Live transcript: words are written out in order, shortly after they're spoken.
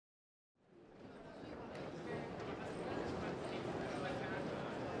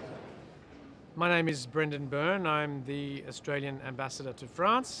My name is Berne. I'm the Australian Ambassador to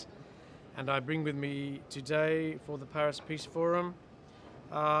France, and I bring with me today for the Paris Peace Forum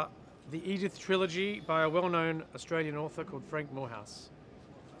the Edith Trilogy by a well-known Australian author called Franck Moorhouse.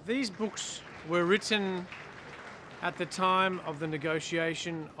 These books were written at the time of the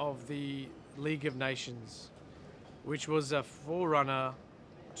negotiation of the League of Nations, which was a forerunner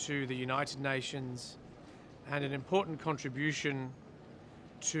to the United Nations and an important contribution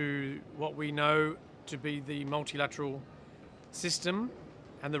to what we know to be the multilateral system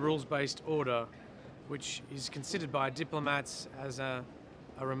and the rules-based order, which is considered by diplomats as a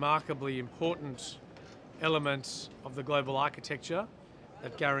remarkably important element of the global architecture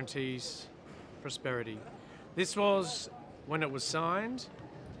that guarantees prosperity. This was, when it was signed,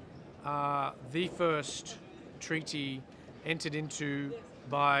 the first treaty entered into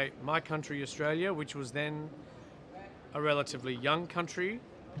by my country, Australia, which was then a relatively young country,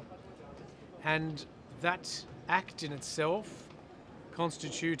 and that act in itself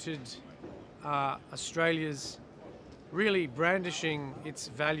constituted Australia's really brandishing its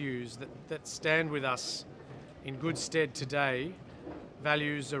values that stand with us in good stead today,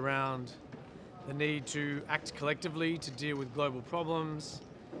 values around the need to act collectively to deal with global problems,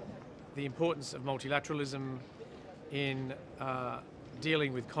 the importance of multilateralism in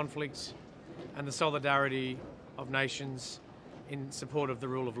dealing with conflict, and the solidarity of nations in support of the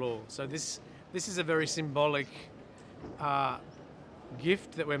rule of law. So this is a very symbolic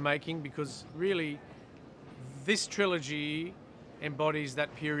gift that we're making, because really this trilogy embodies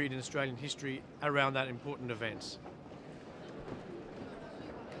that period in Australian history around that important event.